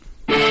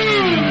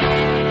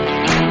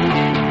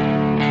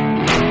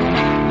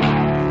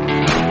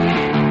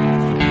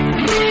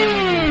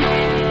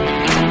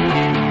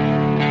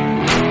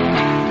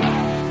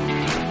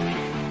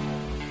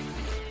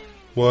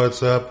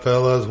What's up,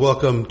 fellas?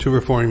 Welcome to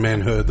Reforming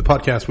Manhood, the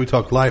podcast we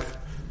talk life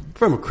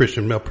from a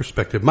Christian male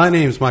perspective. My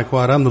name's Mike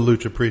Watt. I'm the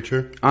Lucha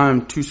Preacher.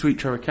 I'm Too Sweet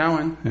Trevor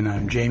Cowan. And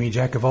I'm Jamie,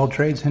 Jack of all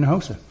trades,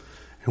 Hinojosa.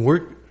 And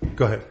we're...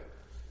 Go ahead.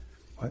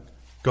 What?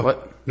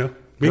 What? No?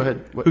 Me? Go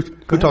ahead.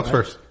 Who talks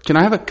first? Can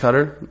I have a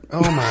cutter?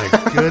 Oh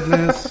my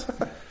goodness.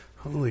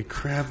 Holy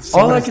crap.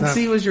 All I could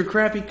see was your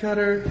crappy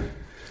cutter.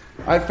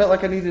 I felt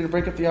like I needed to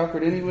break up the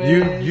awkward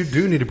anyway. You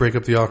do need to break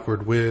up the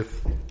awkward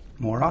with...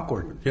 More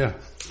awkward. Yeah.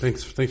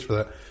 Thanks for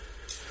that.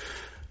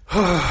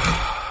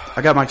 I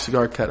got my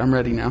cigar cut. I'm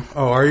ready now.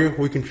 Oh, are you?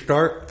 We can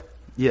start?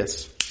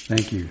 Yes.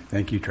 Thank you.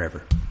 Thank you,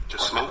 Trevor.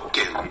 Just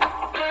smoking.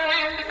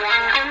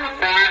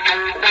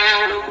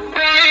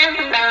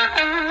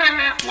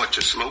 What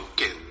you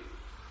smoking?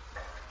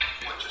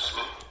 What you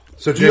smoking?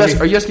 So, Jamie,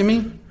 Are you asking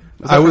me?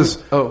 I was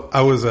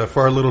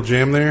for our little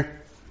jam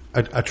there.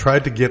 I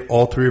tried to get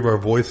all three of our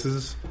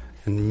voices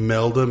and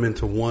meld them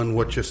into one.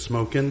 What you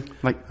smoking?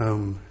 Like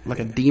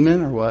a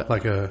demon or what?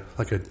 Like a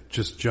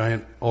just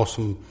giant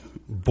awesome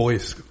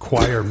voice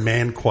choir,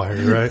 man choir,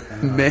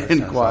 right?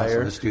 Man choir.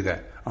 Awesome. Let's do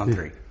that on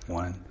three.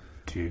 1,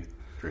 2,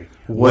 3.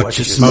 What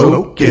you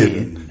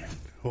smoking?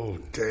 Oh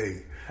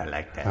dang! I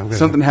like that.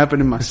 Something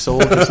happened in my soul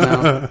just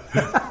now.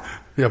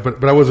 Yeah,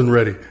 but I wasn't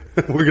ready.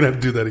 We're gonna have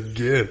to do that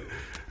again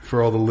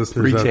for all the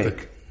listeners out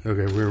Retake. there.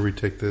 Okay, we're gonna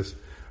retake this.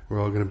 We're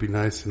all gonna be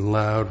nice and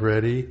loud.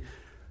 Ready?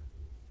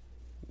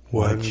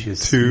 What 1, you 2,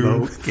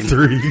 smoking?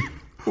 3.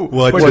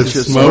 What What you you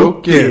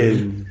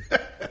smoking?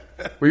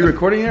 Were you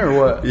recording it or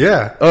what?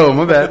 Yeah. Oh,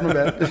 my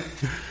bad.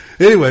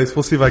 Anyways,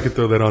 we'll see if I can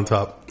throw that on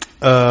top.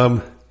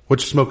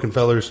 What you smoking,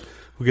 fellers?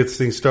 We'll get this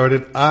thing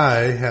started. I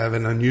have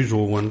an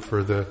unusual one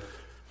for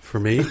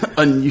me.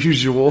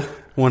 Unusual.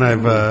 One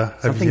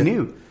Something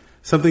new.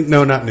 Something?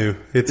 No, not new.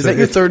 Is that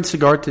your third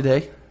cigar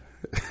today?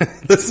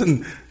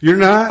 Listen, you're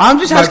not. I'm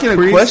just my asking a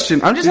priest.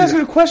 question. I'm just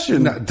asking a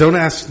question. No, don't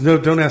ask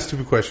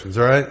stupid questions.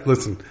 All right.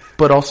 Listen.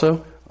 But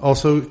also,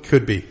 it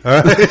could be.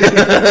 All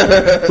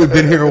right. We've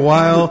been here a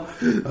while.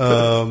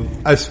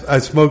 I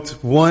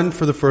smoked one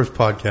for the first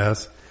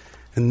podcast,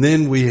 and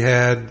then we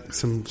had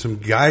some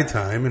guy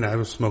time, and I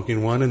was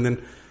smoking one, and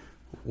then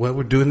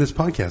we're doing this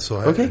podcast.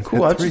 So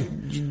cool.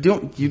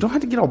 You don't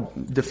have to get all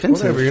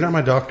defensive. Whatever. You're not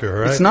my doctor.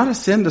 All right. It's not a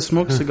sin to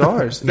smoke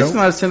cigars. Nope. It's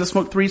not a sin to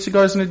smoke 3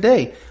 cigars in a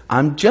day.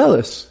 I'm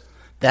jealous.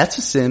 That's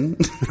a sin.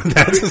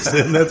 That's a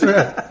sin. That's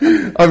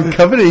right. I'm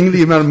coveting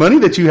the amount of money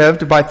that you have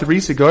to buy 3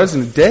 cigars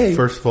in a day.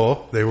 First of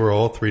all, they were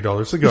all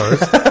 $3 cigars.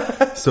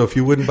 So if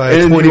you wouldn't buy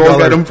a and $20, you all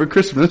got them for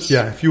Christmas.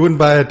 yeah, if you wouldn't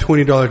buy a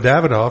 $20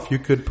 Davidoff, you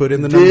could put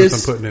in the numbers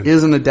This I'm putting in.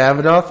 isn't a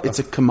Davidoff. It's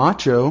a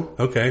Camacho,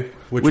 Okay,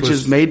 which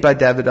is made by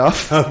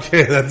Davidoff.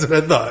 Okay, that's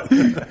what I thought.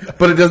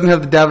 But it doesn't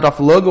have the Davidoff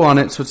logo on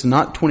it, so it's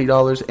not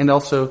 $20. And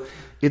also,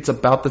 it's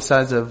about the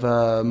size of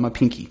my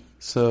pinky.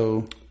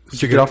 So,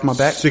 did you get off my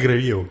back?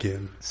 Cigarillo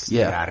again.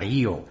 Yeah.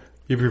 Cigarillo.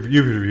 You've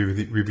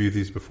reviewed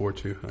these before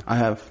too. Huh? I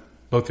have.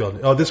 Both y'all.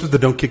 Oh, this was the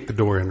don't kick the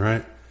door in,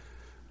 right?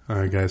 All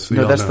right, guys. So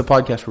No, y'all that's know. the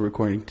podcast we're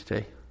recording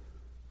today.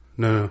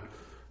 No.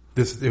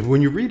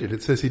 When you read it,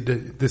 it says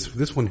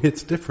this one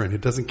hits different.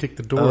 It doesn't kick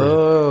the door.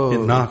 Oh.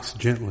 In. It knocks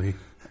gently.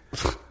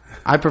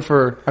 I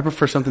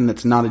prefer something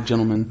that's not a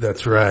gentleman.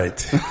 That's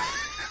right.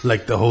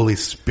 Like the Holy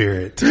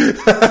Spirit.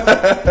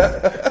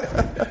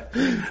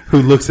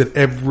 Who looks at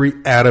every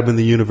atom in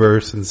the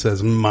universe and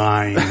says,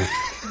 mine.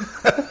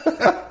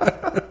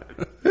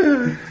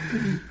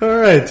 All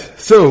right.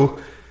 So,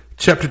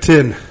 chapter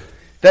 10.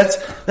 That's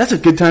a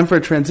good time for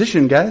a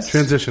transition, guys.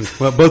 Transition.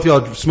 Well, both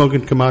y'all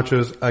smoking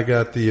Camachos. I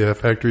got the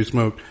factory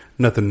smoke.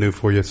 Nothing new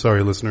for you.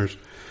 Sorry, listeners.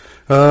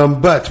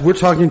 But we're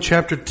talking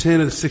chapter 10 of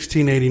the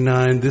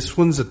 1689. This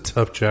one's a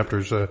tough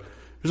chapter. There's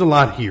a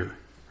lot here,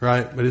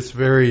 right? But it's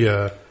very,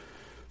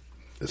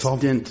 it's all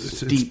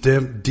dense, deep.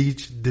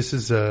 This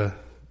is,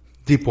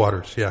 deep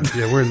waters. Yeah.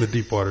 Yeah. We're in the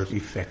deep waters.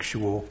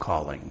 Effectual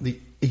calling. The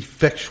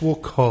effectual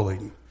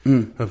calling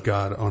of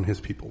God on his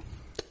people.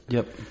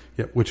 Yep.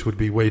 Yeah. Which would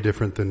be way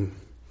different than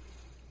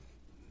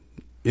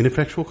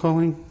ineffectual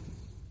calling.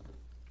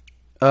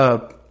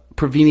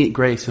 Prevenient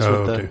grace is what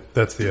okay.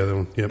 That's the other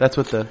one. Yep. that's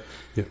what the,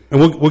 Yeah, and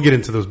we'll get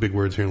into those big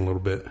words here in a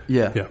little bit.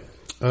 Yeah.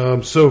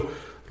 Yeah. So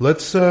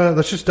let's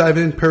just dive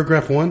in.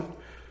 Paragraph 1.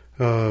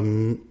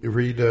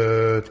 Read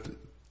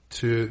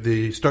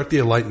start the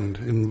enlightened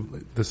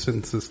in the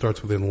sentence that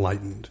starts with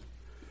enlightened.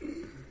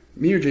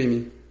 me or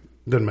Jamie?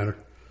 Doesn't matter.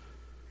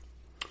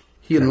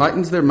 He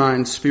enlightens their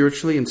minds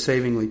spiritually and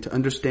savingly to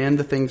understand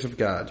the things of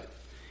God.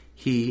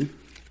 He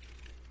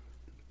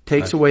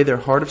takes away their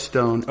heart of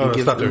stone and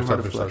gives them a heart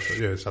of flesh.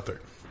 Yeah, stop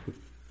there.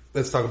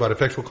 Let's talk about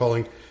effectual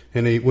calling.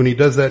 And when he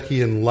does that,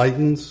 he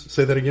enlightens.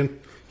 Say that again.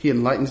 He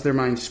enlightens their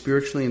minds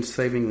spiritually and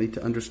savingly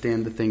to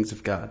understand the things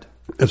of God.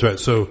 That's right.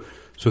 So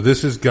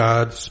this is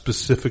God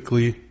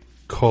specifically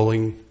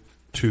calling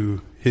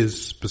to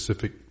his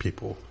specific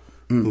people,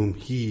 whom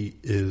he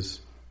is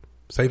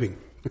saving.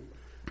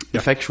 Yeah.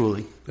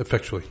 Effectually.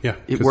 Effectually, yeah.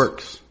 It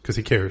works. Because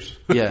he cares.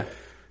 Yeah.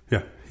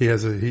 Yeah. He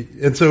has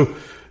and so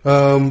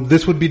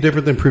this would be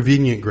different than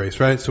prevenient grace,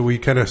 right? So we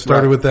kind of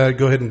started with that.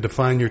 Go ahead and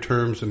define your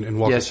terms and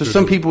walk us so through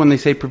some people, when they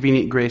say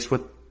prevenient grace,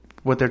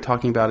 what they're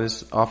talking about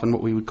is often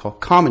what we would call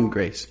common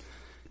grace,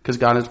 because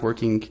God is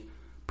working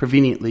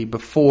preveniently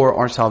before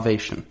our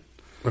salvation.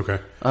 Okay.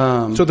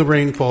 So the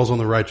rain falls on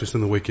the righteous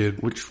and the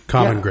wicked, which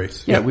common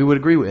grace. Yeah, we would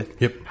agree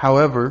with. Yep.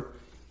 However,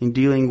 in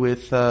dealing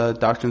with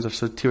doctrines of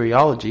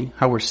soteriology,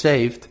 how we're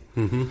saved,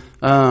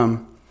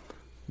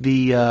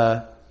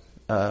 the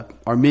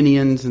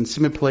Arminians and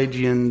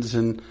Semi-Pelagians,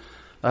 and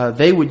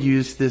they would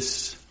use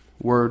this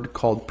word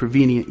called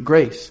prevenient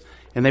grace.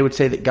 And they would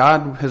say that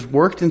God has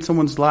worked in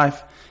someone's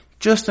life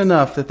just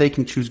enough that they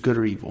can choose good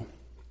or evil.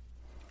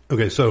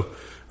 Okay, so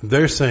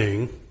they're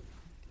saying,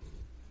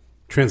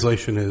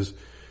 translation is,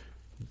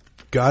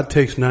 God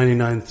takes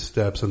 99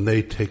 steps and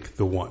they take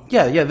the one.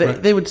 Yeah,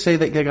 they would say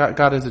that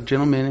God is a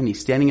gentleman and he's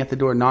standing at the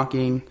door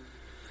knocking.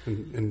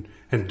 And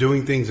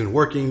doing things and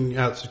working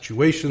out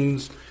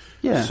situations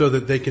so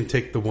that they can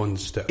take the one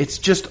step. It's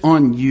just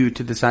on you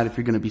to decide if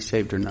you're going to be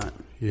saved or not.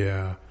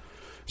 Yeah.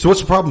 So what's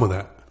the problem with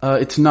that?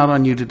 It's not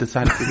on you to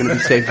decide if you're going to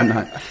be saved or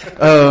not.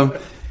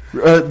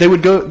 They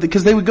would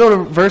go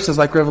to verses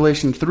like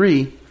Revelation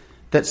 3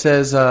 that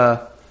says,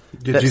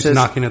 Jesus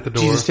knocking at the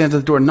door. Jesus stands at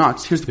the door and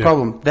knocks. Here's the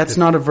problem. That's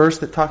not a verse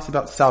that talks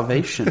about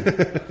salvation.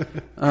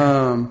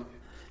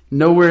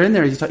 Nowhere in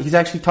there. He's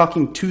actually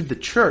talking to the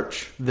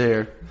church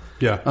there.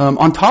 Yeah.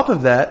 On top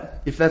of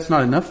that, if that's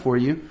not enough for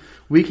you,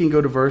 we can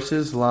go to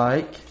verses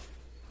like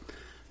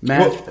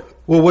Well,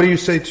 what do you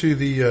say to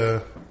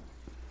the,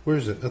 where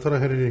is it? I thought I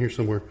had it in here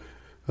somewhere.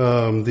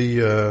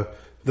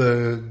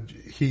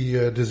 He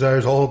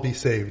desires all to be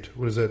saved.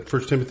 What is that?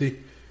 1 Timothy?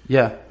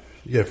 Yeah.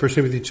 Yeah, 1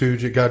 Timothy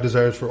 2, God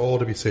desires for all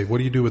to be saved. What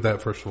do you do with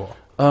that, first of all?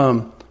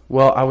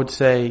 Well, I would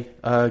say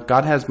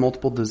God has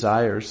multiple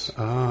desires.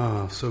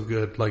 Ah, so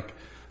good. Like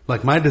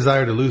my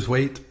desire to lose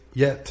weight,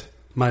 yet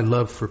my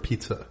love for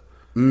pizza.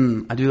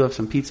 I do love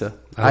some pizza.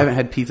 I haven't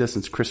had pizza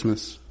since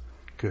Christmas.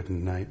 Good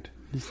night.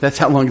 That's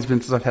how long it's been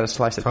since I've had a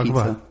slice of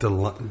pizza. Talk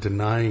about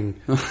denying,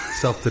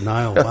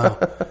 self-denial. Wow.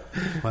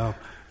 Wow.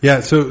 Yeah,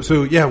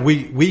 so yeah,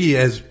 we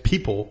as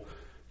people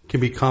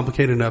can be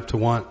complicated enough to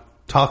want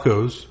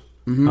tacos,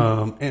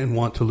 and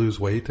want to lose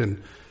weight,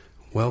 and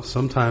well,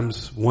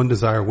 sometimes one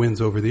desire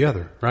wins over the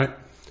other, right?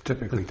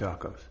 Typically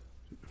tacos.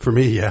 For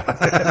me, yeah.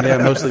 Yeah,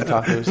 mostly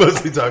tacos.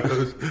 Mostly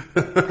tacos.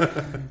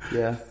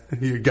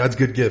 Yeah. God's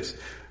good gifts.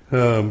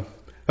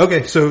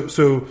 Okay,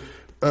 so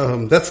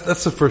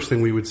that's the first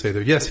thing we would say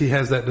there. Yes, he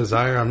has that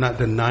desire. I'm not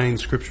denying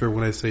scripture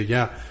when I say,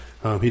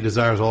 he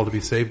desires all to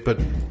be saved,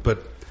 but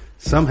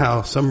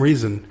somehow, some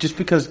reason. Just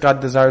because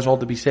God desires all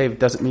to be saved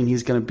doesn't mean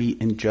he's going to be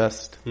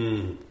unjust.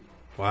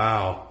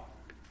 Wow.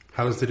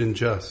 How is it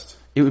unjust?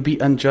 It would be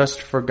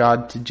unjust for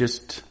God to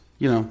just,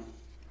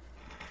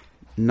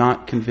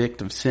 not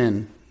convict of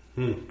sin.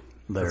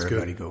 Let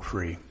everybody go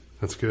free.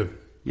 That's good.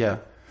 Yeah.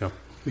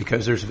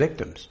 Because there's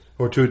victims.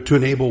 Or to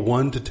enable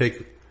one to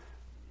take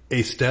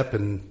a step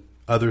and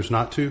others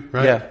not to,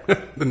 right? Yeah.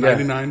 The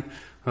 99.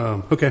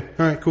 Okay.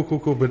 All right.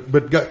 Cool.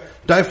 But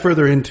dive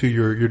further into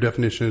your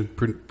definition of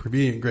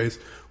prevenient grace.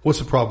 What's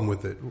the problem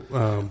with it?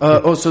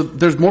 So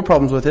there's more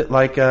problems with it.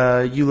 Like,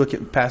 you look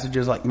at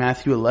passages like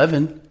Matthew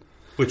 11.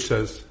 Which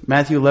says?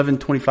 Matthew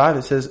 11:25.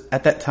 It says,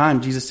 "At that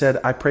time, Jesus said,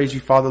 I praise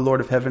you, Father,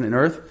 Lord of heaven and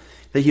earth,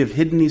 that you have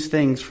hidden these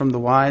things from the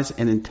wise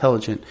and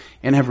intelligent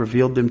and have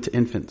revealed them to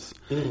infants.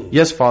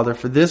 Yes, Father,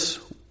 for this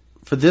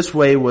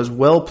way was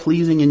well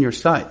pleasing in your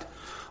sight.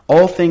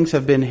 All things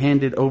have been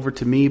handed over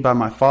to me by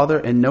my Father,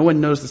 and no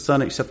one knows the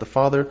Son except the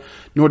Father,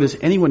 nor does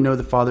anyone know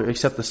the Father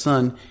except the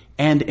Son,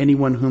 and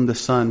anyone whom the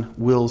Son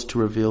wills to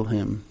reveal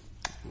him."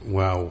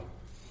 Wow.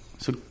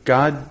 So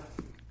God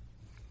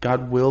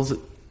wills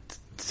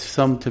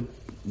some to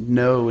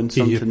know and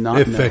some to not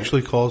know. He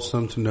effectually calls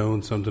some to know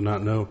and some to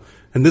not know.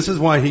 And this is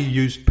why he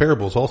used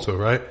parables also,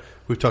 right?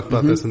 We've talked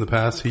about this in the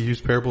past. He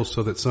used parables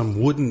so that some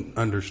wouldn't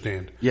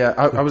understand. Yeah,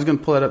 I was going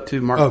to pull that up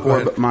too, Mark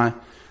 4, but my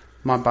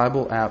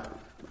Bible app,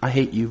 I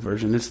hate you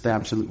version. It's the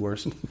absolute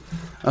worst.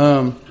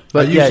 But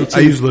I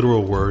use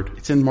literal word.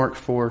 It's in Mark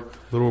 4.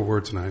 Literal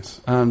word's nice.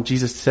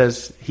 Jesus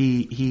says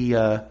he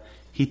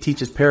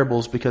teaches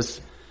parables because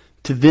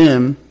to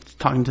them,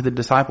 talking to the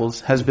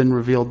disciples, has been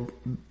revealed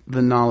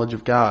the knowledge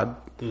of God.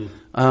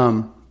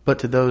 But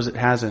to those it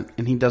hasn't,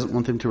 and he doesn't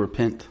want them to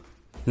repent.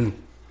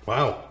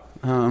 Wow.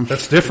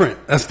 That's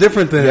different. That's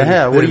different than...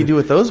 Yeah, what do you do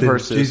with those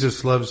verses?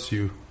 Jesus loves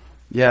you.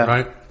 Yeah.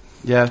 Right?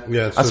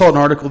 Yeah. I saw an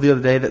article the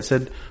other day that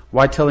said,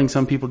 why telling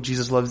some people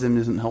Jesus loves them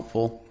isn't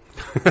helpful.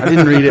 I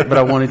didn't read it, but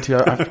I wanted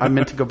to. I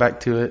meant to go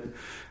back to it.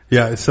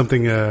 Yeah, it's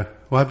something,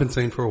 I've been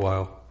saying for a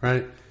while,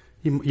 right?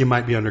 You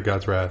might be under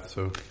God's wrath,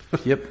 so.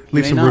 Yep.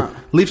 Leave some room.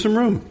 Leave some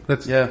room.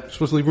 That's, you're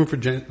supposed to leave room for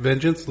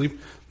vengeance. Leave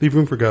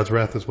room for God's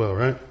wrath as well,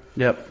 right?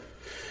 Yep.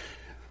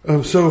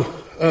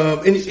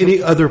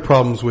 Any other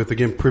problems with,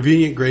 again,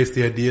 prevenient grace,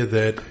 the idea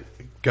that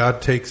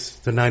God takes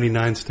the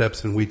 99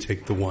 steps and we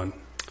take the one?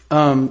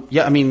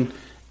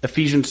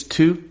 Ephesians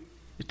 2,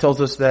 it tells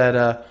us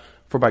that,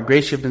 for by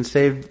grace you have been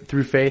saved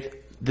through faith,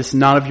 this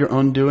not of your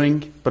own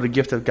doing, but a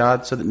gift of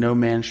God, so that no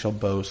man shall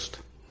boast.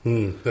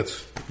 That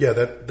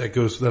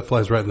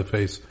flies right in the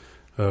face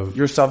of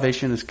Your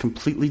salvation is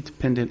completely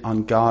dependent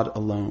on God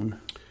alone.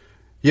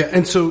 Yeah,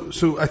 and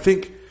so I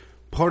think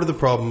part of the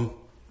problem,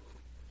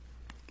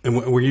 and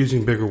we're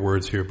using bigger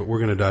words here, but we're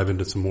going to dive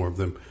into some more of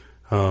them.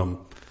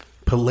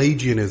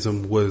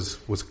 Pelagianism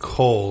was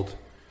called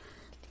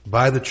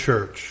by the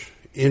church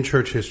in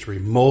church history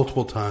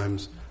multiple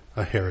times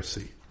a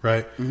heresy,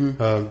 right?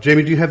 Mm-hmm.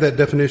 Jamie, do you have that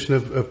definition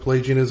of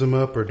Pelagianism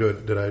up, or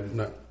did I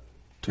not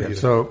tell you?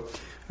 So,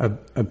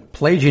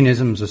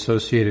 Pelagianism is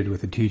associated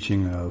with the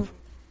teaching of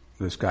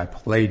this guy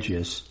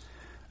Pelagius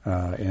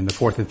in the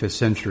 4th and 5th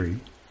century,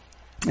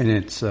 and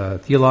it's a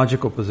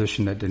theological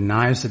position that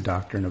denies the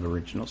doctrine of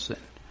original sin.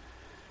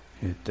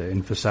 It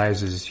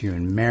emphasizes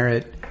human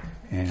merit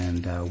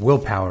and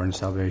willpower in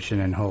salvation,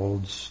 and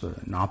holds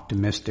an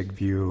optimistic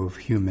view of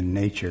human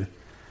nature.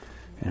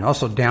 And it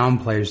also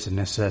downplays the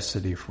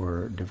necessity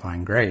for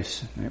divine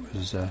grace.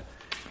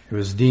 It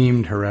was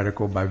deemed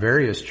heretical by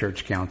various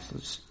church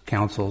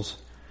councils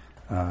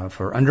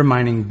for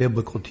undermining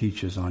biblical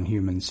teachings on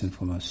human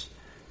sinfulness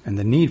and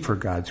the need for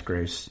God's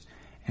grace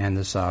and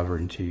the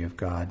sovereignty of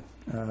God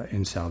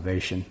in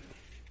salvation.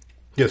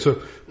 Yeah,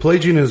 so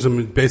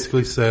Pelagianism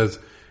basically says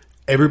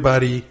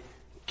everybody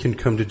can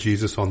come to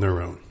Jesus on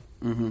their own,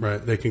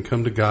 right? They can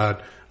come to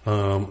God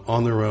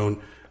on their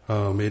own.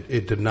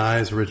 It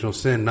denies original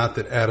sin, not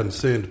that Adam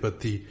sinned,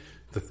 but the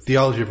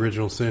theology of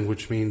original sin,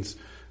 which means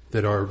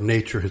that our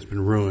nature has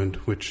been ruined,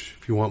 which,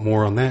 if you want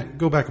more on that,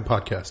 go back and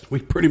podcast. We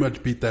pretty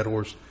much beat that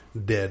horse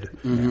dead.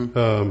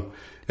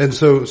 And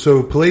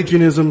so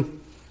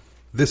Pelagianism,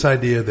 this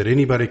idea that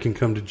anybody can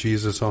come to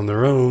Jesus on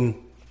their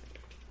own,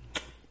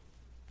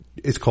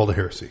 is called a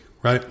heresy,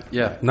 right?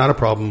 Yeah. Not a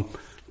problem,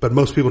 but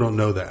most people don't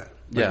know that.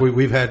 Like Yeah.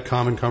 we've had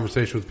common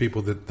conversation with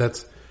people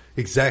that's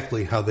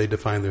exactly how they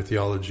define their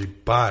theology,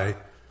 by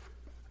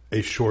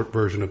a short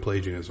version of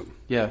Pelagianism.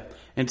 Yeah.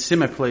 And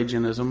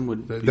semi-Pelagianism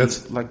would be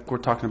That's- like we're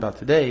talking about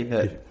today,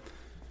 that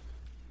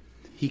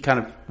he kind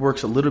of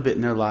works a little bit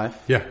in their life.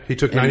 Yeah, he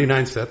took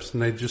 99 steps,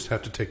 and they just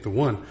have to take the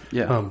one.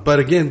 Yeah. But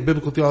again,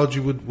 biblical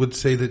theology would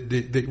say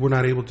that we're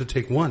not able to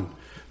take one,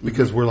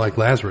 because we're like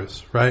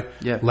Lazarus, right?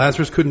 Yeah.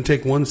 Lazarus couldn't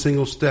take one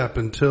single step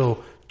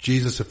until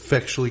Jesus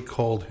effectually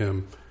called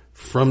him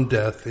from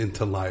death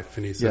into life.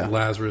 And he said, Yeah.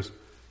 Lazarus,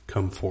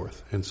 come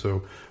forth. And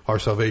so our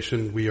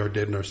salvation, we are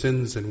dead in our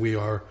sins, and we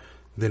are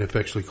then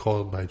effectually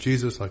called by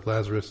Jesus, like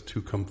Lazarus,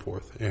 to come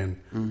forth. And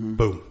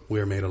boom, we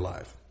are made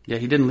alive. Yeah,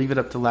 he didn't leave it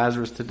up to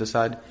Lazarus to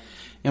decide,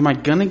 am I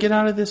going to get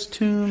out of this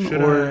tomb,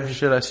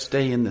 should I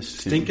stay in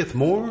this tomb? Stinketh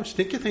more,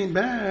 stinketh ain't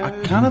bad.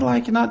 I kind of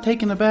like not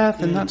taking a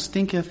bath and not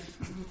stinketh.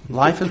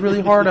 Life is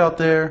really hard out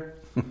there.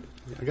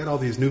 I got all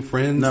these new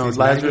friends. No, these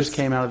Lazarus maggots.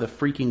 came out of the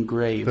freaking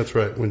grave. That's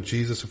right. When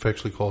Jesus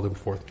effectually called him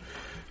forth.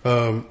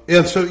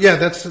 That's,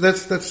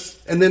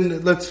 and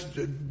then let's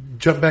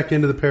jump back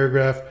into the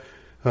paragraph,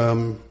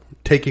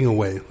 taking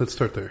away. Let's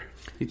start there.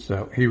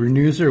 So he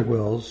renews their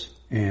wills,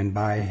 and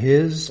by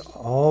his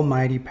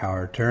almighty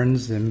power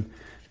turns them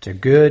to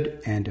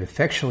good and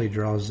effectually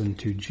draws them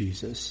to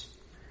Jesus.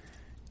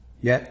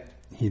 Yet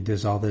he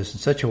does all this in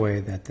such a way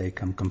that they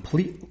come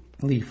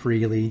completely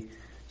freely,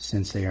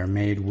 since they are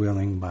made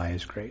willing by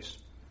his grace.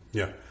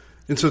 Yeah.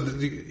 And so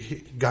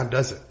God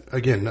does it.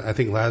 Again, I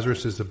think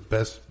Lazarus is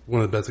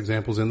one of the best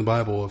examples in the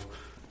Bible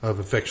of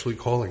effectually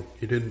calling.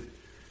 He didn't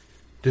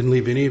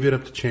leave any of it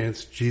up to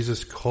chance.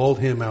 Jesus called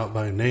him out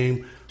by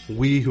name.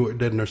 We who are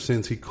dead in our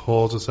sins, he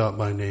calls us out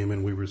by name,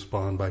 and we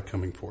respond by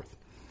coming forth.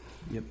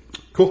 Yep.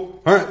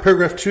 Cool. All right.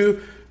 Paragraph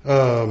 2.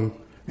 And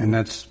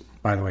that's,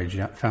 by the way,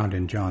 found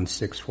in John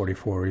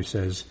 6:44, where he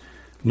says,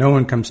 "No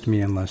one comes to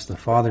me unless the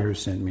Father who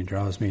sent me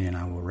draws me, and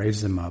I will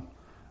raise them up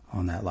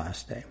on that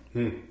last day."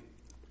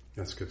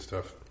 That's good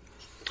stuff.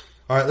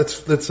 All right.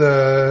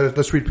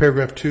 Let's read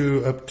paragraph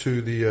 2 up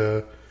to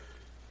the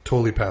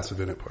totally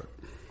passive in it part.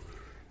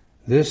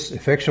 This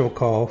effectual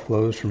call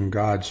flows from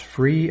God's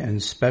free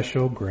and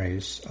special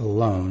grace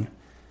alone,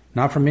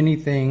 not from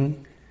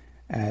anything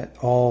at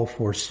all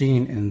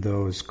foreseen in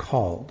those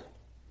called.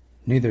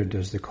 Neither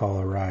does the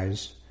call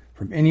arise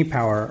from any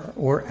power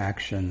or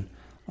action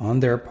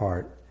on their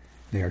part.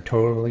 They are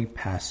totally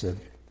passive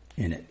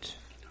in it.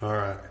 All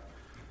right.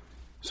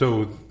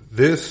 So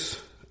this,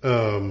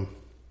 the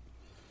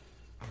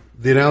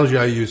analogy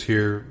I use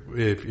here,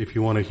 if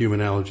you want a human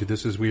analogy,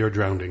 this is we are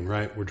drowning,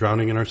 right? We're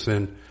drowning in our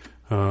sin.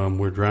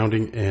 We're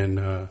drowning,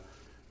 and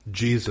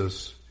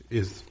Jesus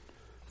is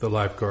the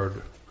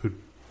lifeguard who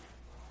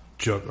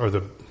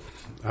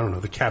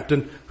the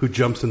captain who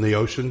jumps in the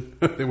ocean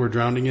that we're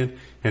drowning in,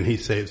 and he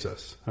saves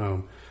us.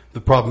 The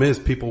problem is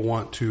people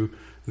want to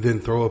then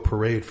throw a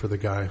parade for the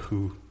guy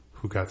who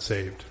got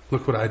saved.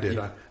 Look what I did.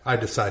 Yeah. I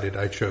decided,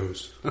 I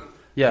chose.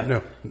 Yeah.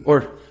 No.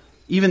 Or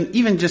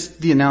even just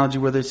the analogy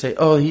where they say,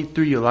 "Oh, he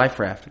threw you a life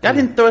raft." God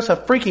didn't throw us a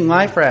freaking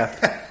life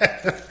raft.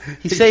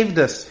 He saved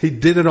us. He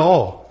did it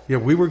all. Yeah,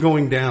 we were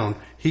going down.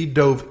 He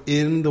dove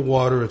in the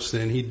water of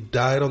sin. He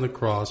died on the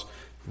cross,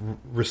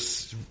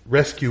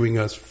 rescuing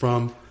us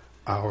from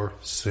our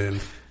sin.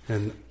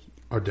 and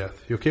our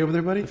death. You okay over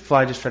there, buddy? The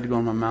fly just tried to go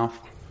in my mouth.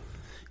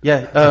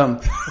 Yeah.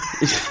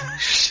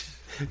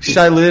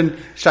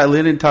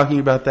 Shailin in talking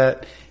about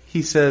that,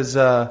 he says,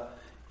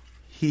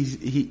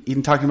 he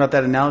in talking about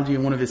that analogy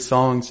in one of his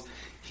songs,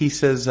 he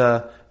says,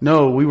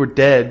 no, we were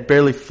dead,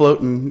 barely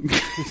floating.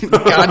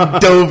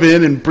 God dove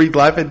in and breathed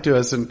life into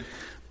us and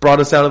brought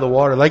us out of the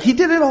water. Like, he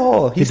did it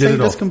all. He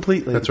saved us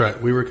completely. That's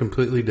right. We were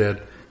completely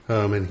dead,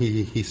 and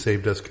he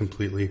saved us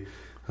completely.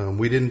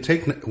 We didn't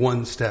take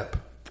one step,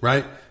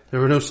 right? There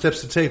were no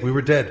steps to take. We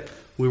were dead.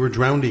 We were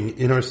drowning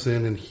in our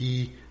sin, and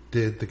he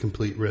did the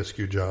complete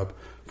rescue job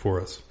for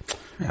us.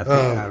 Yeah,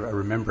 I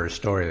remember a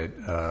story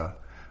that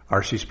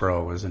R.C.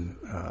 Sproul was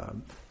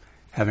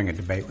having a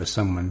debate with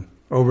someone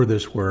over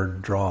this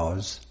word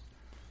 "draws,"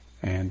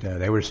 and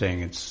they were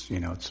saying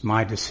it's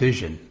my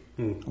decision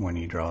when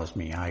he draws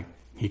me.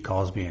 He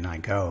calls me and I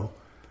go.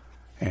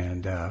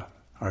 And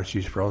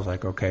R.C. Sproul's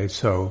like, okay,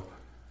 so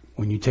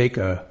when you take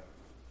a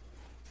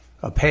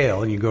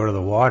pail and you go to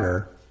the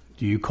water,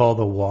 do you call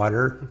the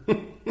water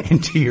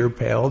into your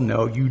pail?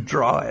 No, you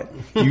draw it.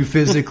 You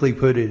physically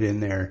put it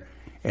in there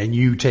and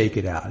you take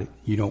it out.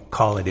 You don't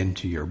call it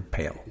into your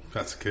pail.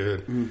 That's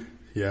good.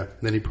 Yeah.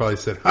 Then he probably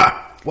said,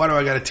 "Ha! Why do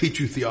I got to teach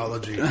you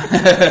theology?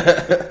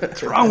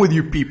 What's wrong with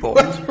you people?"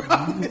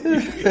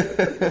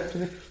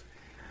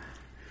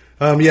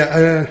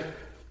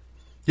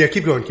 Yeah,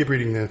 keep going. Keep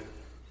reading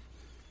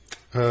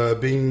that.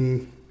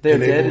 Being They are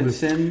dead in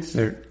sins.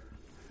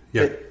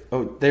 Yeah.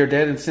 They are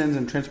dead in sins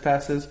and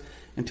trespasses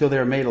until they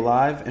are made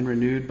alive and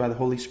renewed by the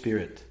Holy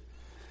Spirit.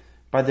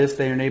 By this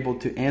they are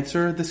enabled to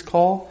answer this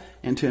call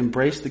and to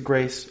embrace the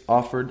grace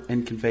offered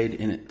and conveyed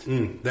in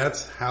it.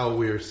 That's how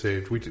we are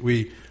saved.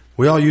 We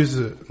all use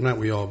it, not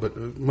we all, but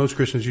most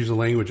Christians use the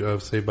language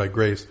of saved by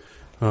grace.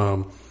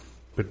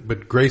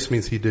 But grace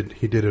means he did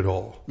it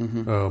all.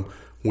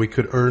 We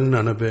could earn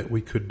none of it. We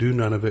could do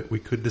none of it. We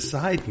could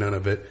decide none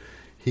of it.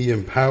 He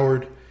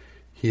empowered.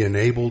 He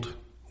enabled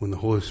when the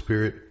Holy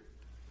Spirit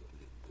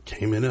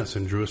came in us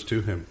and drew us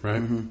to him,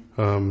 right?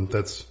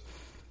 That's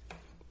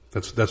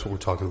what we're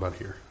talking about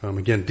here.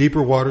 Again,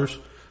 deeper waters.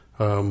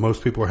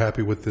 Most people are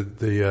happy with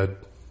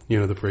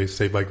the phrase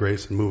saved by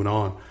grace and moving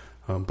on.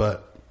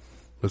 But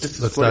let's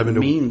dive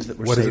into means that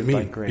we're what does saved it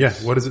mean? by grace. Yeah,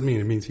 what does it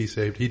mean? It means he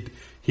saved.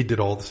 He did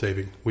all the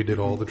saving. We did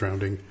all the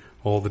drowning,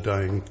 all the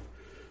dying,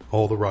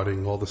 all the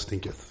rotting, all the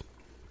stinketh.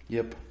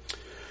 Yep.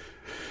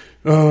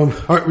 All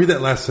right, read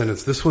that last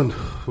sentence. This one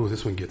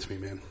gets me,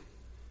 man.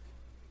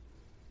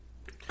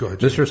 Go ahead.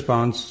 This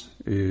response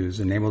is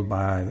enabled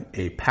by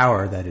a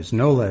power that is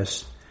no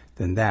less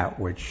than that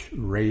which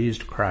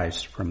raised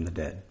Christ from the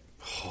dead.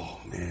 Oh,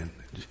 man.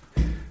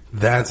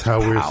 That's how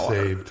we're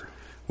saved.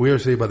 We are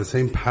saved by the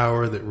same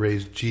power that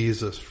raised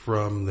Jesus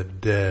from the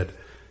dead.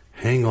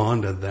 Hang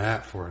on to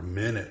that for a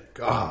minute.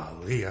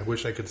 Golly, I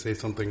wish I could say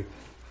something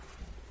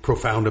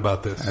profound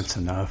about this. That's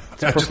enough.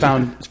 It's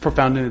profound. It's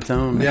profound in its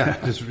own. Yeah,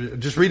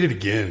 just read it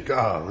again.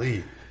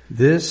 Golly.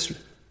 This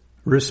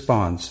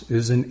response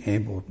is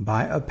enabled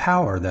by a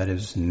power that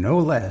is no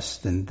less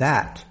than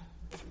that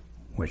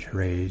which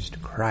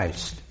raised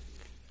Christ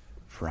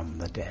from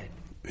the dead.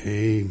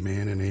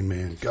 Amen and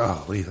amen.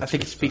 Golly. I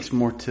think it speaks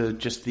more to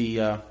just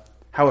the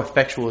how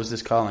effectual is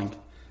this calling.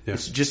 Yeah.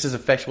 It's just as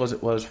effectual as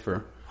it was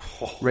for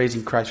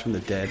raising Christ from the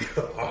dead.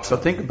 So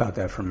think about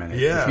that for a minute.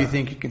 Yeah. If you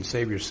think you can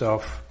save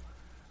yourself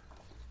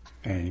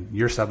and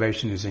your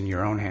salvation is in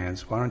your own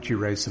hands, why don't you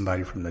raise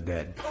somebody from the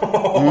dead?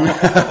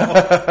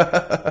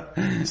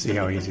 See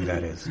how easy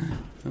that is.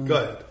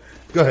 Go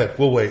ahead.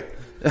 We'll wait.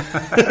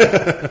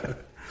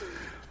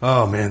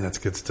 Oh, man, that's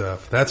good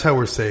stuff. That's how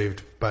we're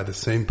saved, by the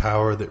same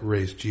power that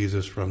raised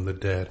Jesus from the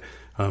dead.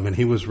 And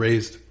he was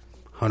raised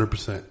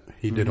 100%.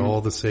 He did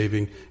all the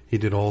saving. He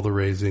did all the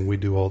raising. We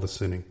do all the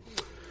sinning.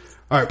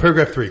 All right,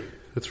 paragraph 3.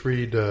 Let's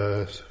read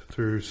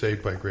through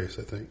saved by grace,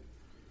 I think.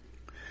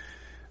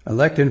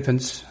 Elect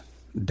infants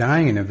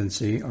dying in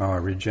infancy are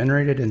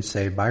regenerated and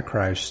saved by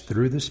Christ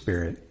through the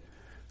Spirit,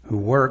 who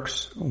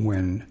works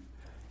when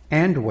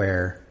and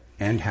where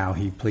and how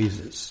he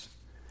pleases.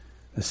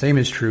 The same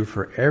is true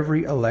for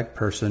every elect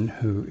person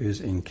who is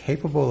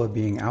incapable of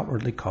being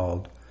outwardly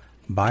called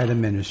by the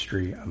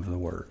ministry of the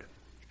word.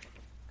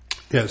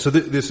 Yeah, so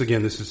this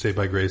is saved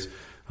by grace.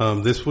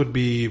 This would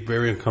be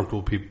very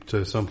uncomfortable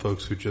to some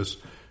folks who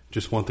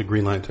just want the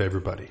green light to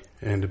everybody.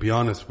 And to be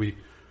honest, we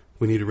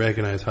need to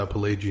recognize how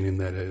Pelagian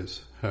that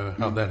is,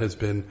 how that has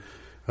been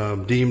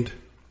deemed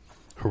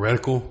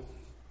heretical,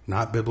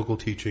 not biblical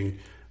teaching.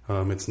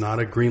 It's not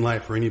a green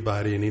light for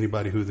anybody, and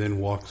anybody who then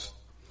walks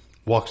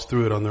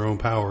through it on their own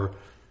power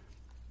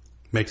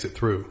makes it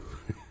through.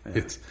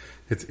 Yeah.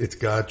 It's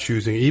God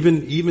choosing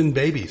even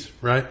babies,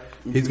 right?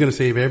 He's going to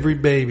save every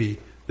baby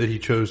that he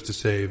chose to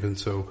save, and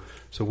so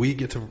we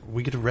get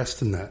to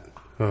rest in that,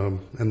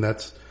 and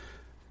that's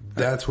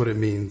what it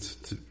means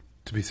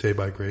to be saved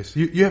by grace.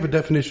 You have a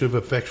definition of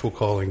effectual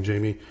calling,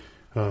 Jamie.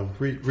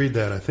 Read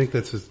that. I think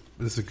this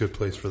is a good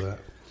place for that.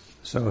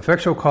 So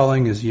effectual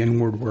calling is the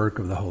inward work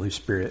of the Holy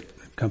Spirit,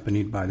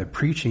 accompanied by the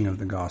preaching of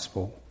the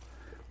gospel,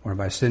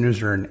 whereby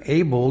sinners are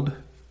enabled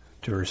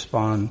to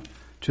respond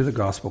to the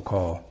gospel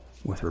call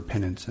with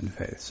repentance and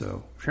faith.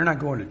 So if you're not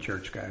going to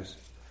church, guys,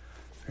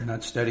 if you're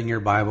not studying your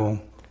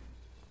Bible,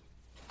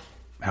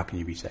 how can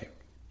you be saved?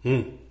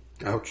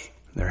 Ouch.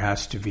 There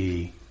has to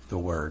be the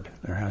word.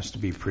 There has to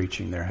be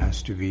preaching. There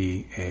has to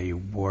be a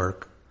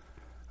work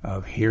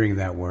of hearing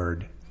that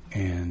word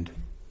and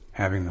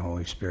having the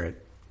Holy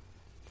Spirit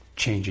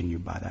changing you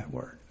by that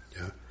word.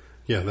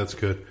 Yeah, that's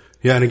good.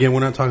 Yeah, and again,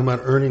 we're not talking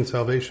about earning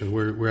salvation.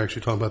 We're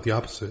actually talking about the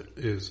opposite.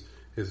 Is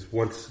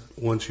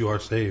once you are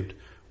saved,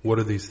 what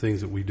are these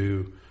things that we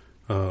do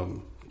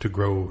to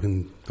grow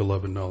in the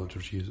love and knowledge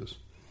of Jesus?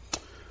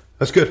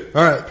 That's good.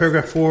 All right,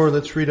 paragraph 4.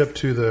 Let's read up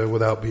to the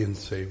without being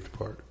saved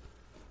part.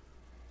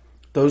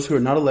 Those who are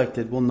not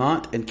elected will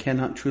not and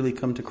cannot truly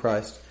come to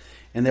Christ,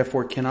 and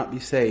therefore cannot be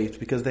saved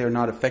because they are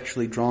not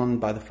effectually drawn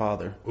by the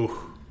Father.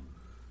 Ooh.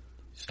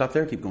 Stop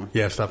there, keep going.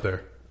 Yeah, stop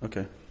there.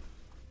 Okay.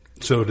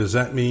 So does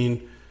that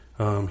mean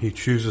he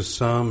chooses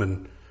some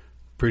and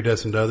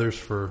predestined others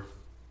for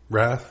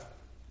wrath?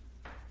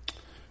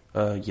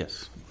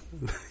 Yes.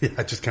 Yeah,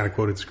 I just kind of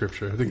quoted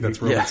scripture. I think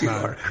that's Romans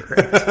 9.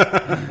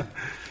 Correct.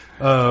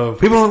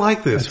 People don't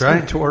like this, That's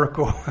right?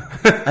 rhetorical.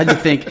 I had to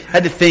think,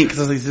 because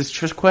I was like, is this a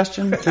trick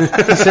question? He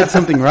said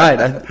something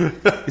right.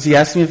 Is he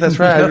asking me if that's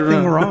right? I don't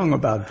Nothing know. wrong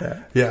about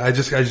that. Yeah, I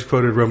just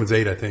quoted Romans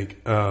 8, I think.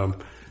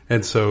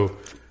 And so,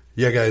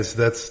 yeah, guys,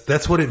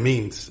 that's what it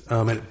means.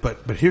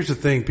 But here's the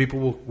thing: people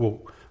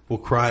will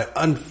cry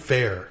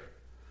unfair.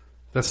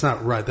 That's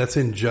not right. That's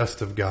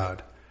unjust of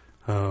God.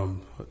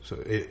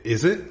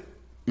 Is it?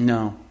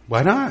 No.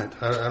 Why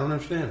not? I don't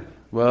understand.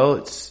 Well,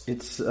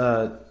 it's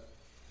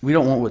we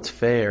don't want what's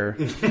fair.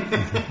 If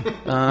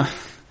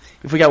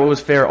we got what was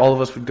fair, all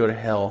of us would go to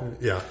hell.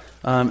 Yeah.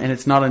 And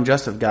it's not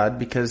unjust of God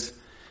because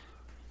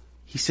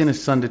he sent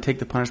his son to take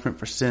the punishment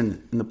for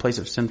sin in the place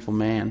of sinful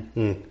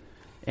man.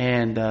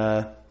 And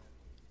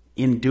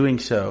in doing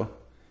so,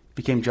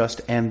 became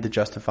just and the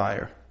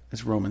justifier,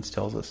 as Romans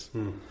tells us.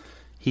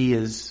 He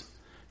is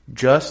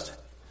just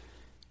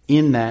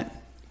in that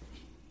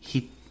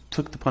he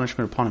took the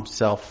punishment upon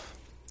himself.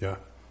 Yeah.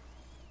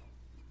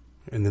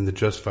 And then the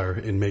justifier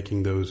in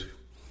making those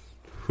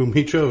whom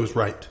he chose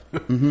right.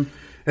 Mm-hmm.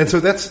 And so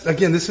that's,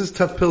 again, this is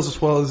tough pills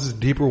as well. This is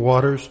deeper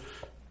waters.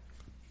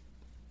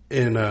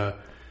 And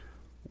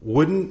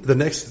wouldn't the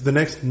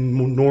next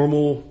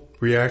normal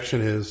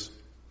reaction is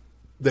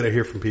that I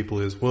hear from people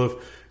is, well, if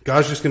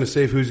God's just going to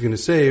save who's going to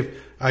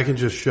save, I can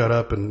just shut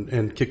up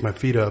and kick my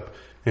feet up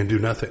and do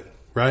nothing,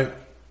 right?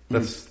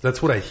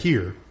 That's what I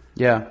hear.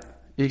 Yeah.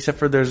 Except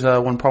for there's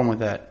one problem with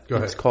that. Go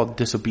ahead. It's called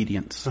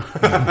disobedience.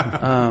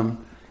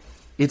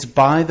 It's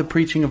by the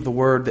preaching of the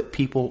word that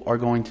people are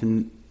going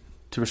to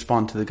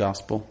respond to the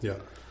gospel. Yeah.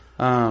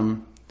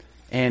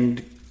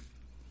 And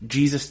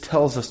Jesus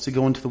tells us to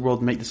go into the world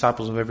and make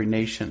disciples of every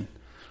nation.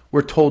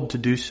 We're told to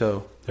do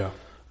so. Yeah.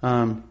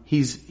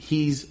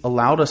 He's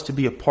allowed us to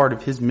be a part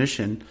of his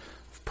mission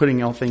of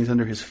putting all things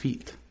under his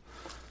feet.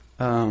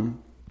 And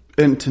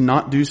to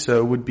not do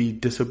so would be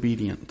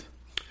disobedient.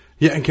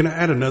 Yeah, and can I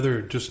add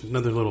another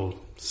little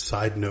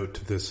side note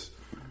to this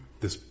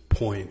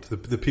point?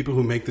 The people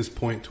who make this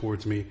point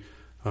towards me,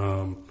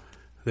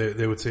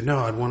 they would say, no,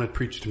 I'd want to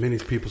preach to many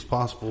people as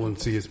possible and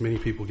see as many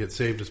people get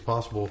saved as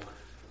possible.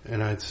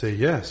 And I'd say,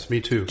 yes, me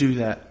too. Do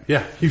that.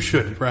 Yeah, you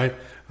should, right?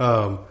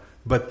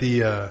 But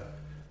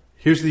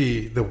here's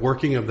the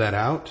working of that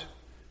out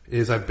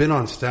is I've been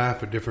on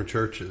staff at different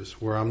churches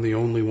where I'm the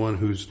only one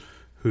who's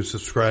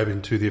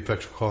subscribing to the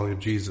effectual calling of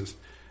Jesus,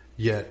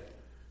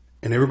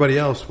 and everybody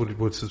else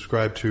would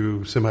subscribe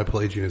to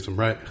semi-Pelagianism,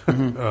 right?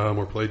 Mm-hmm.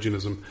 Or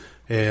Pelagianism,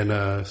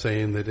 and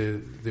saying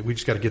that we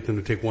just got to get them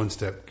to take one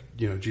step.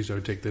 Jesus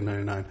would take the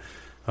 99.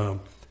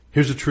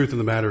 Here's the truth of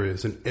the matter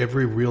is, in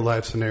every real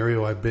life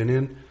scenario I've been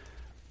in,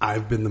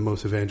 I've been the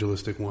most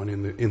evangelistic one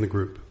in the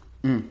group.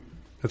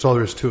 That's all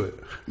there is to it.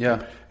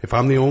 Yeah. If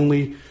I'm the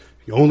only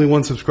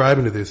one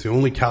subscribing to this, the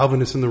only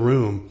Calvinist in the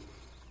room,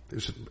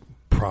 there's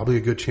probably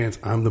a good chance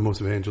I'm the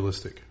most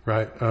evangelistic,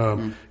 right?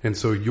 And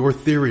so your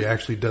theory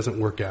actually doesn't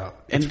work out.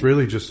 It's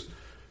really just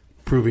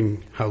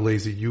proving how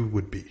lazy you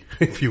would be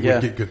if you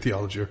would get good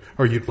theology,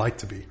 or you'd like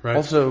to be, right?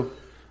 Also,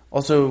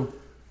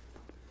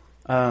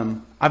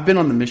 I've been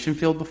on the mission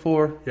field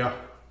before. Yeah.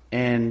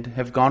 And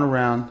have gone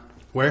around.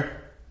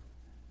 Where?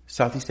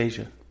 Southeast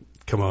Asia.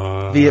 Come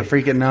on.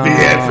 Vietnam.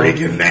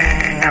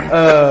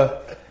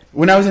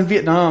 When I was in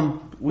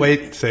Vietnam.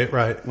 Wait, say it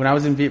right. When I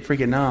was in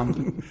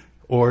Vietnam.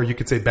 Or you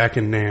could say back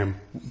in Nam.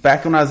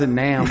 Back when I was in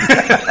Nam.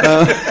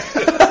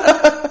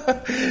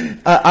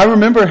 I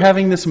remember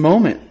having this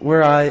moment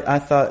where I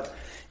thought,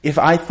 if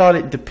I thought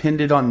it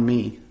depended on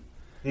me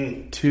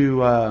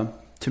to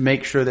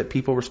make sure that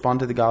people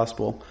respond to the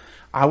gospel,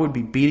 I would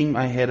be beating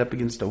my head up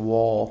against a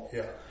wall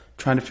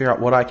trying to figure out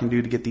what I can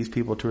do to get these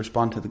people to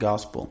respond to the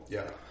gospel.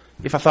 Yeah.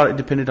 If I thought it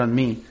depended on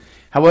me.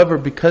 However,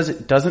 because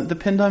it doesn't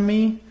depend on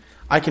me,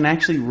 I can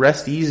actually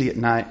rest easy at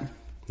night.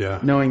 Yeah.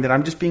 Knowing that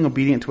I'm just being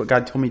obedient to what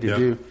God told me to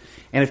do.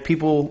 And if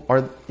people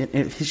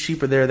if his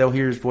sheep are there, they'll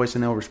hear his voice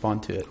and they'll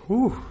respond to it.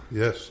 Whew,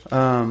 yes.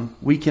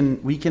 We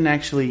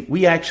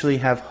actually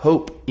have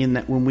hope in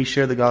that when we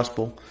share the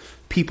gospel,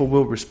 people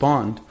will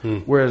respond.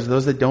 Whereas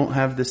those that don't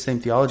have the same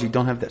theology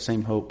don't have that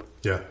same hope.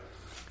 Yeah,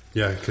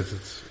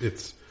 because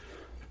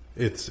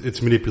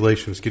it's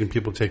manipulation. It's getting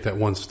people to take that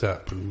one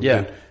step. And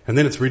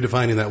then it's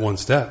redefining that one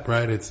step,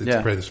 right? It's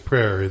pray this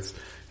prayer. It's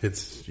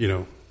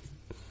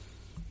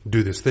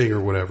do this thing or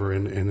whatever.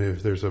 And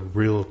if there's a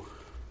real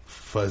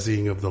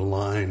fuzzying of the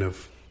line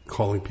of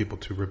calling people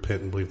to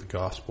repent and believe the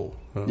gospel.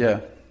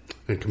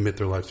 And commit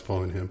their lives to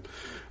following Him.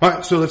 All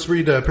right, so let's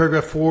read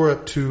paragraph 4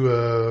 up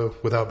to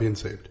without being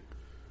saved.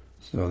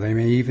 So they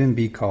may even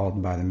be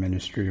called by the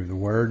ministry of the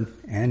word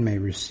and may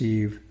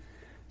receive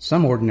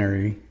some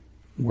ordinary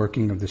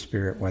working of the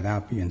Spirit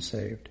without being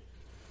saved.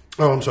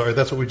 Oh, I'm sorry.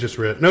 That's what we just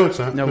read. No, it's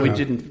not. No, we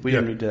didn't. We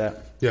didn't read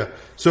that. Yeah.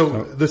 So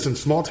listen,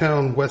 small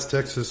town, West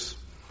Texas,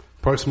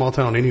 probably small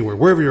town anywhere,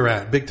 wherever you're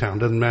at, big town,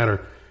 doesn't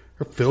matter.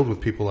 They're filled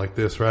with people like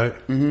this, right?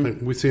 Mm-hmm. Like,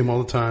 we see them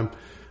all the time.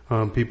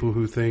 People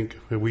who think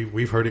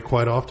we've heard it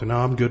quite often.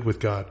 Now I'm good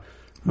with God.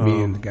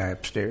 Me and the guy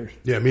upstairs.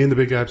 Yeah, me and the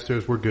big guy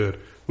upstairs, we're good.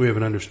 We have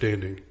an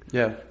understanding.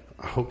 Yeah.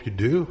 I hope you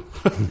do.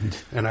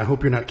 And I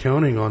hope you're not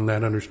counting on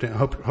that understanding. I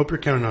hope you're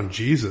counting on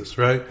Jesus,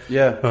 right?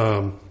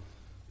 Yeah.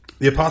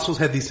 The apostles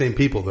had these same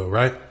people though,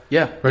 right?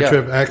 Yeah. Right, yeah.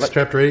 Trev? Acts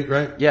chapter 8,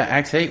 right? Yeah,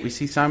 Acts 8. We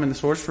see Simon the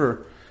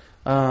sorcerer.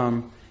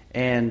 And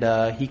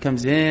he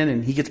comes in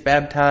and he gets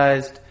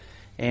baptized.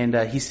 And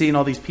he's seeing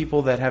all these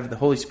people that have the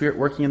Holy Spirit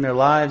working in their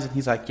lives. And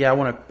he's like, yeah, I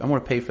want to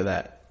pay for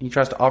that. He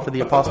tries to offer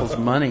the apostles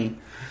money.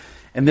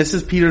 And this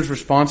is Peter's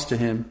response to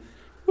him.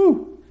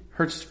 Whew,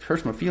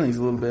 hurts my feelings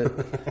a little bit.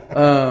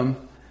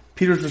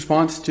 Peter's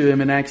response to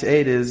him in Acts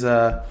 8 is,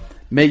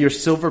 may your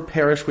silver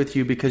perish with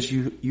you because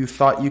you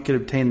thought you could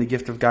obtain the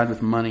gift of God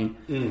with money.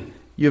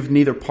 You have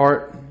neither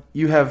part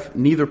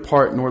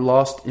nor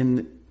lost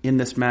in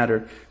this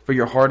matter, for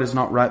your heart is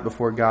not right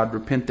before God.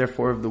 Repent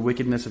therefore of the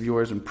wickedness of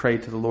yours and pray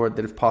to the Lord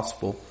that if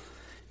possible,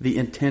 the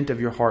intent of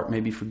your heart may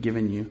be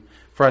forgiven you.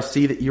 For I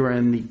see that you are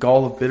in the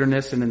gall of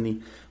bitterness and in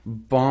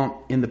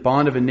the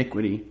bond of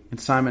iniquity. And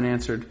Simon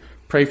answered,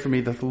 pray for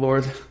me that the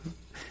Lord,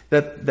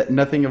 that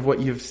nothing of what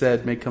you have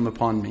said may come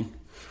upon me.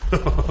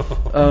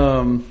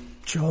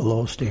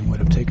 Joel Osteen would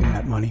have taken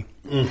that money.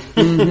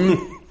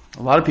 Mm-hmm.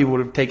 A lot of people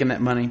would have taken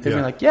that money. They'd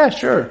be like, yeah,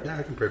 sure. Yeah,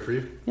 I can pray for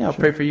you. Yeah, I'll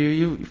pray for you.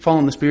 You fall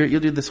in the Spirit.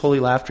 You'll do this holy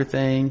laughter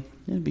thing.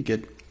 It'd be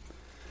good.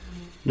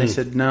 They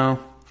said, no,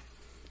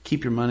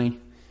 keep your money.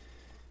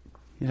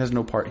 It has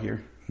no part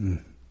here.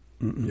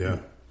 Yeah.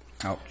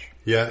 Ouch.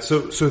 Yeah.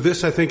 So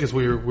this, I think, as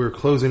we're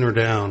closing her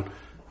down,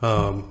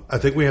 I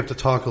think we have to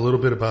talk a little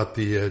bit about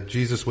the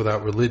Jesus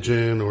without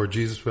religion or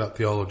Jesus without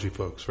theology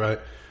folks, right?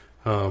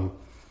 Again,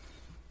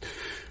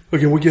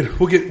 we'll get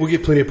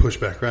plenty of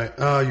pushback, right?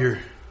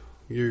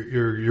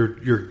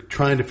 You're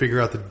trying to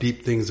figure out the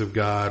deep things of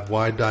God.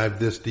 Why dive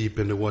this deep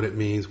into what it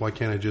means? Why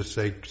can't I just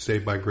say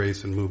saved by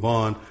grace and move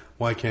on?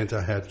 Why can't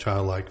I have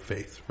childlike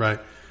faith,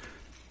 right?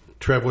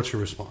 Trev, what's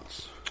your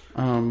response?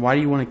 Why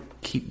do you want to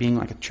keep being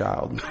like a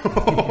child?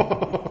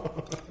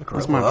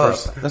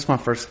 That's my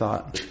first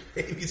thought.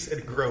 He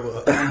said grow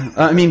up.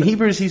 I mean,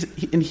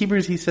 in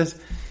Hebrews he says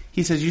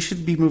you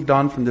should be moved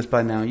on from this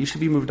by now. You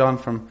should be moved on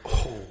from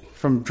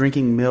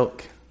drinking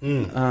milk.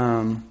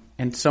 And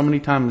so many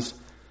times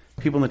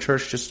people in the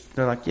church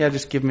they're like, yeah,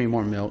 just give me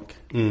more milk.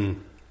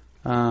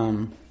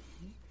 No,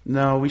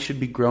 we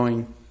should be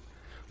growing.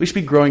 We should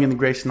be growing in the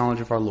grace and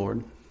knowledge of our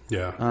Lord.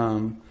 Yeah.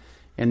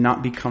 And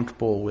not be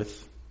comfortable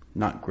with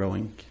not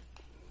growing.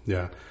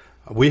 Yeah.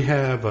 We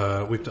have,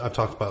 I've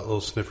talked about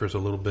little sniffers a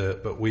little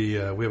bit, but we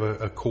have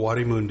a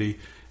Kawadi Mundi,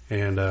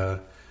 and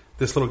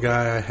this little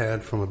guy I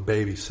had from a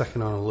baby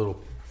sucking on a little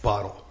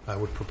bottle I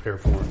would prepare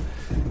for him.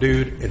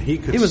 Dude, and he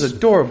was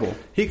adorable.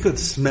 He could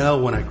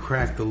smell when I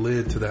cracked the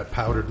lid to that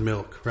powdered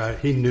milk, right?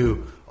 He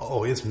knew,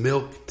 it's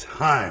milk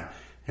time.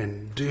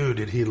 And dude,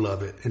 did he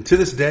love it. And to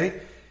this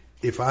day,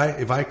 if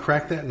I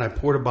cracked that and I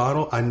poured a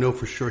bottle, I know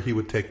for sure he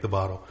would take the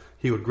bottle.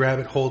 He would grab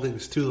it, hold it in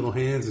his two little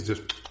hands, and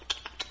just,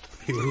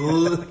 he would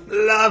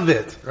love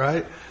it,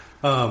 right?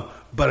 But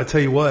I tell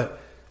you what,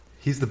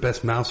 he's the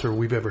best mouser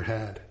we've ever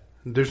had.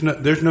 There's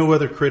no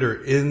other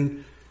critter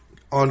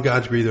on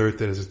God's green earth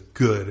that is as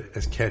good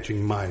as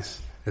catching mice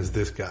as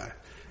this guy.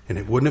 And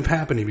it wouldn't have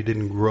happened if he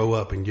didn't grow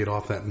up and get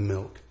off that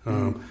milk.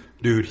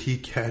 Dude, he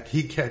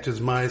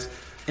catches mice.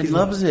 And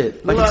loves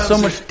it. Like it's so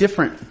much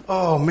different.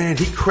 Oh man,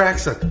 he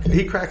cracks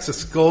a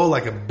skull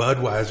like a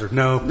Budweiser.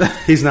 No,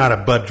 he's not a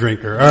Bud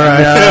drinker. All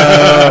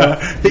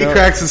right. He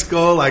cracks a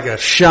skull like a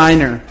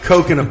Shiner.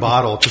 Coke in a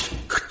bottle.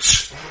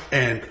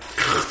 And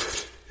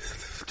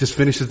just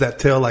finishes that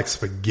tail like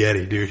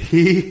spaghetti, dude.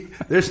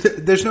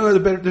 There's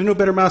no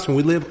better mouse. When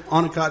we live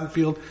on a cotton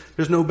field,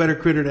 there's no better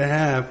critter to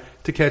have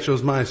to catch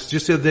those mice.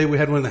 Just the other day we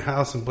had one in the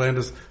house and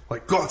Blanda's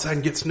like, go outside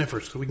and get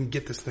sniffers so we can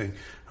get this thing.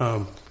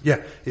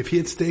 If he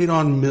had stayed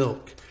on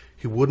milk,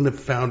 he wouldn't have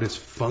found his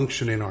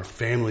function in our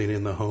family and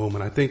in the home.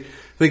 And I think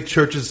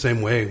church is the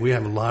same way. We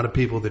have a lot of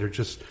people that are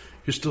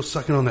you're still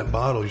sucking on that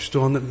bottle. You're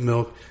still on that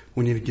milk.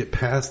 We need to get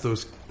past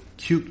those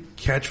cute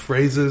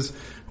catchphrases.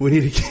 We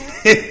need to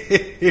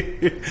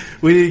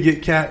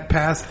get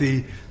past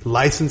the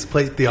license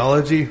plate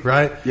theology,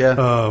 right?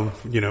 Yeah.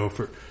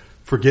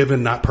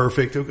 forgiven, not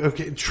perfect.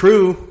 Okay,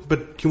 true,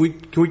 but can we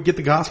get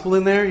the gospel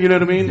in there? You know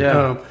what I mean?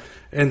 Yeah.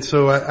 And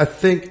so I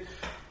think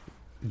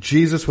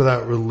Jesus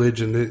without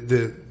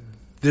religion,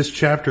 this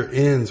chapter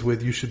ends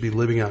with you should be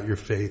living out your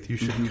faith. You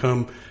should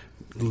come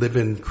live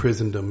in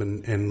Christendom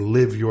and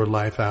live your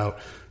life out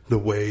the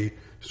way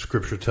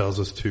Scripture tells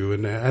us to.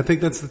 And I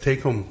think that's the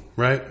take home,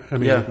 right? I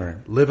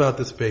mean, live out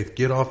this faith,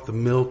 get off the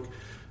milk,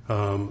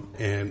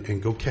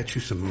 and go catch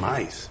you some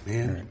mice,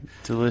 man. Right.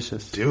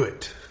 Delicious. Do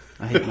it.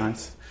 I hate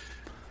mice.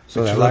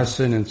 So that last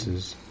sentence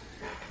is,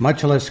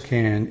 much less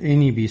can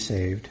any be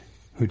saved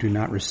who do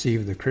not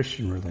receive the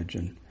Christian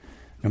religion,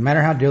 no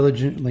matter how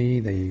diligently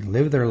they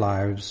live their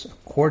lives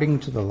according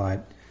to the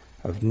light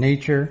of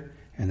nature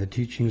and the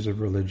teachings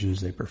of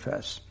religions they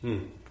profess.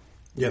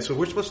 Yeah, so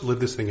we're supposed to live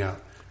this thing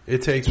out.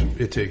 It takes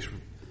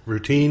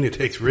routine, it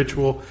takes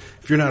ritual.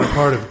 If you're not a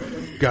part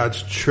of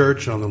God's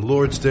church on the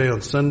Lord's Day,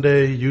 on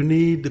Sunday, you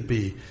need to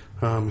be.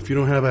 If you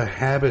don't have a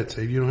habit,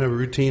 if you don't have a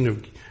routine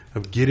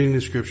of getting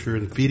the Scripture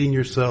and feeding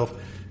yourself,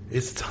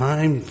 it's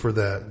time for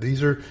that.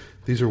 These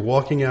are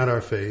walking out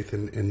our faith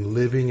and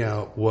living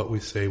out what we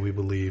say we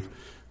believe.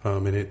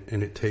 And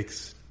it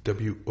takes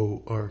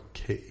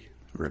WORK.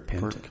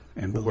 Repent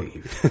and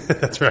believe.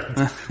 That's right.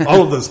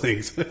 All of those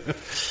things.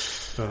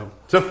 So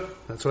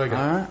that's what I got.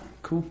 All right,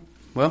 cool.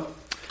 Well,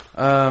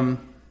 don't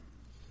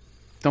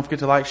forget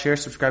to like, share,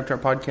 subscribe to our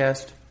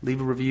podcast,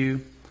 leave a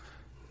review,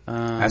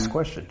 Ask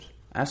questions.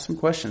 ask some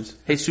questions.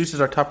 Jesus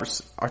is our top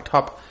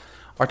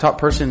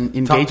person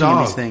engaging in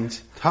these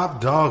things.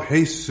 Top dog,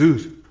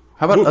 Jesus.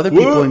 How about other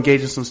people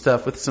engage in some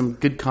stuff with some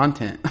good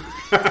content?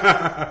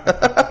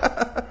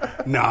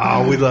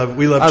 No, we love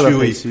love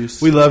Chewy.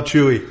 Jesus. We love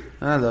Chewy.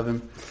 I love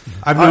him.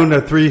 I've known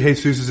 3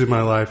 Jesuses in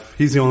my life.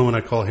 He's the only one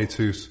I call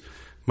Jesus.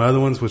 My other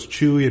ones was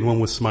Chewy and one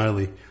was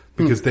Smiley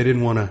because they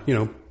didn't want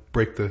to,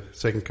 break the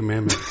second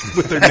commandment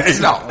with their That's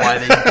name. not why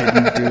they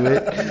didn't do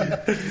it.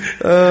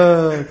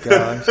 Oh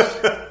gosh.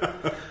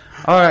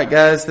 All right,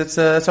 guys.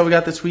 That's all we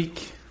got this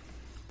week.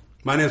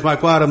 My name's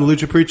Mike Watt. I'm the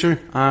Lucha Preacher.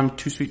 I'm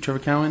Too Sweet Trevor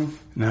Cowan.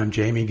 And I'm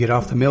Jamie. Get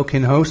off the milk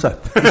and hosa.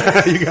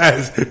 You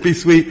guys, be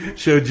sweet.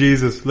 Show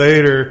Jesus.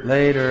 Later.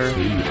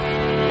 Later.